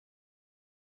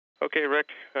Okay, Rick,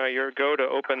 your go to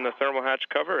open the thermal hatch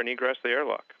cover and egress the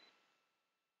airlock.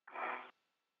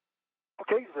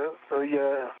 Okay, so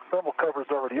the thermal cover is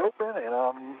already open, and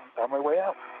I'm on my way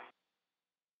out.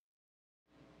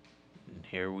 And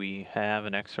here we have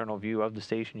an external view of the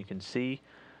station. You can see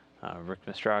Rick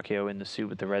Mastracchio in the suit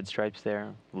with the red stripes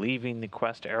there, leaving the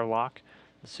Quest airlock.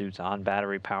 The suit's on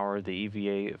battery power. The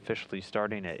EVA officially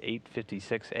starting at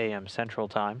 8:56 a.m. Central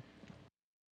Time.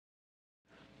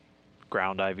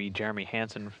 Ground IV Jeremy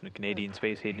Hansen from the Canadian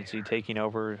Space Agency taking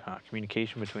over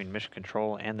communication between Mission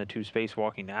Control and the two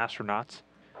spacewalking astronauts.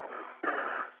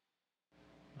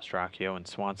 Mastracchio and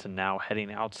Swanson now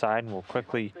heading outside and will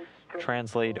quickly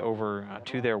translate over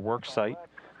to their work site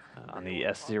on the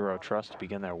S0 truss to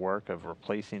begin their work of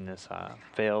replacing this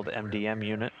failed MDM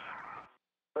unit.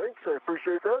 Thanks, I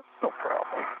appreciate that. No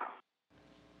problem.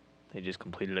 They just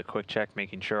completed a quick check,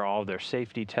 making sure all of their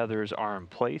safety tethers are in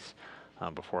place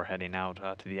before heading out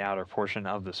to the outer portion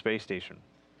of the space station.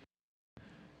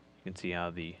 You can see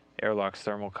the airlock's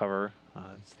thermal cover.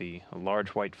 It's the large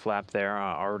white flap there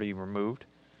already removed.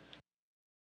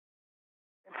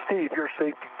 Steve, your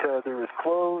safety tether is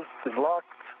closed and locked.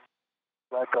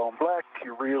 Black on black,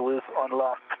 your reel is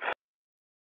unlocked.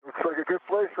 Looks like a good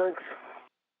place, thanks.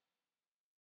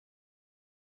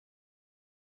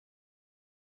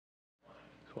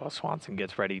 While Swanson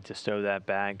gets ready to stow that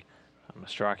bag,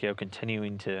 Mastracchio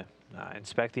continuing to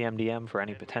inspect the MDM for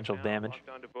any potential damage.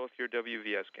 Lock onto both your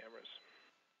WVS cameras.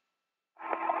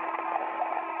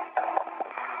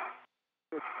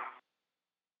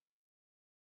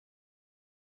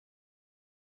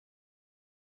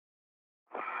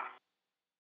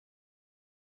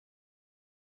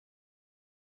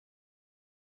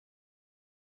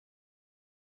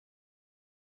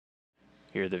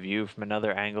 Here the view from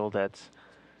another angle. That's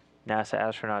NASA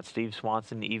astronaut Steve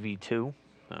Swanson, EV2.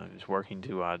 He's working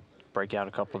to break out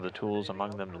a couple of the tools,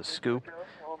 among them the scoop.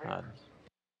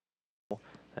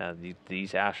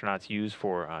 These astronauts use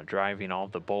for driving all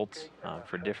the bolts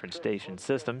for different station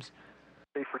systems.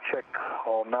 For check,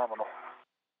 all nominal.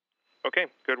 Okay,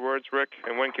 good words, Rick.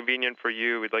 And when convenient for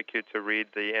you, we'd like you to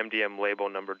read the MDM label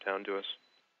number down to us.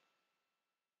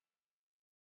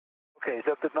 Okay, is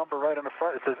that the number right on the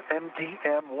front? It says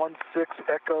MDM16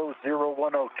 Echo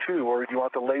 0102, or do you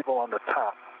want the label on the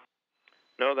top?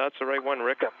 No, that's the right one,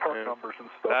 Rick. Got part numbers and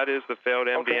stuff. That is the failed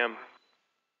MDM.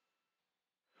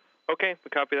 Okay, we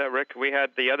copy that, Rick. We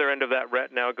had the other end of that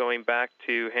ret now going back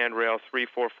to handrail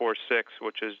 3446,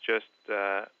 which is just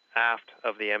aft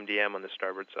of the MDM on the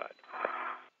starboard side.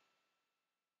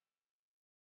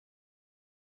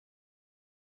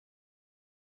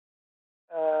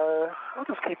 I'll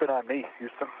just keep it on me,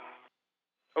 Houston.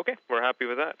 Okay, we're happy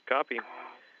with that. Copy.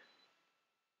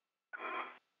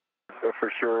 So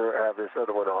for sure, have this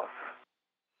other one off.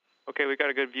 Okay, we got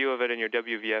a good view of it in your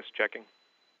WVS checking.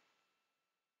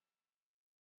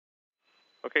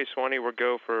 Okay, Swanee, we're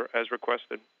go for as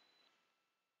requested.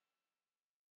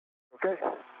 Okay.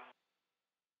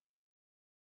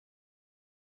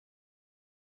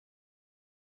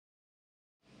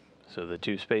 So the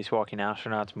two spacewalking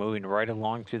astronauts moving right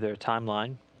along through their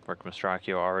timeline. Rick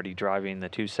Mastracchio already driving the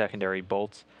two secondary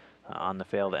bolts on the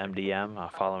failed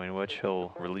MDM, following which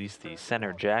he'll release the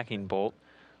center jacking bolt.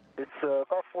 It's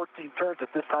about 14 turns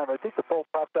at this time. I think the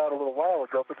bolt popped out a little while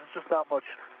ago, but there's just not much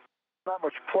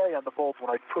play on the bolt when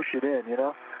I push it in, you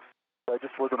know? I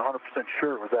just wasn't 100%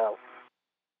 sure it was out.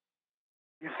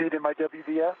 You see it in my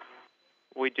WVS?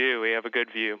 We do. We have a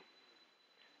good view.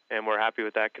 And we're happy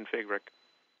with that config, Rick.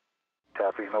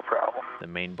 Copy, no problem. The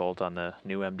main bolt on the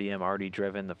new MDM already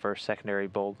driven. The first secondary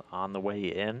bolt on the way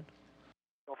in.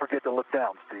 Don't forget to look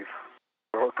down, Steve.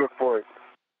 Oh, good boy.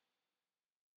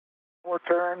 4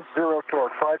 turns, 0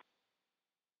 torque. 5,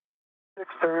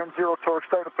 6 turns, 0 torque.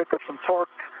 Starting to pick up some torque.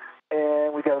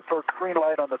 And we got a torque green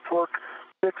light on the torque.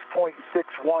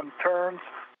 6.61 turns.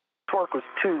 Torque was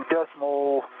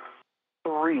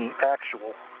 2.3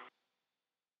 actual.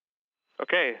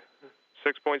 Okay.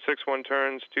 6.61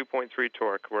 turns, 2.3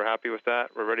 torque. We're happy with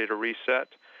that. We're ready to reset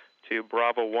to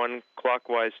Bravo 1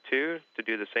 clockwise 2 to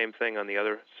do the same thing on the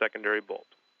other secondary bolt.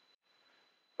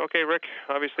 Okay, Rick,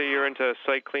 obviously you're into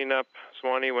site cleanup.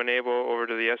 Swanee, when able, over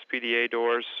to the SPDA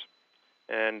doors.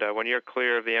 And when you're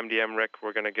clear of the MDM, Rick,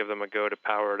 we're going to give them a go to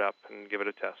power it up and give it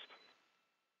a test.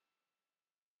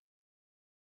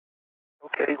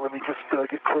 Okay, let me just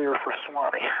get clear for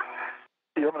Swanee.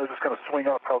 See, I'm just going to swing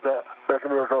up. How's that? Back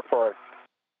in the go 5.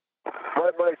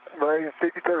 My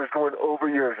safety tether is going over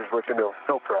yours, is what you know.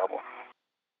 No problem.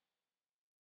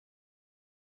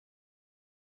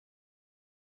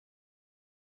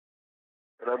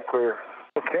 And I'm clear.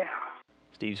 Okay.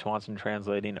 Steve Swanson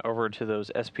translating over to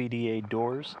those SPDA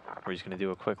doors, where he's going to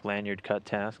do a quick lanyard cut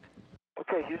task.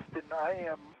 Okay, Houston,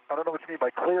 I don't know what you mean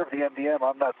by clear of the MDM.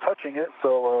 I'm not touching it,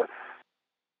 so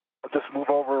I'll just move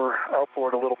over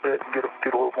outboard a little bit and get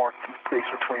a little more space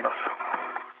between us.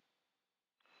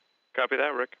 Copy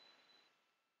that, Rick.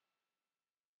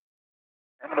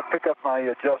 I'm going to pick up my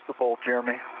adjustable,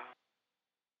 Jeremy.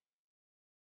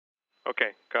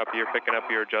 Okay, copy. You're picking up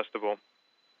your adjustable.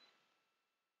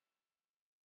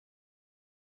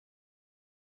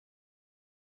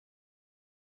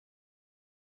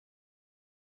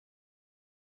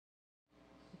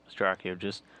 Strachio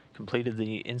just completed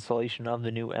the installation of the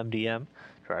new MDM,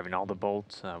 driving all the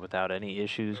bolts without any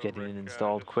issues, So getting Rick, it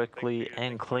installed quickly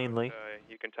and cleanly.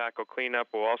 You can tackle cleanup.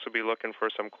 We'll also be looking for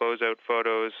some closeout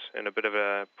photos and a bit of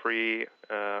a pre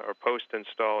or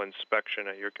post-install inspection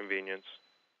at your convenience.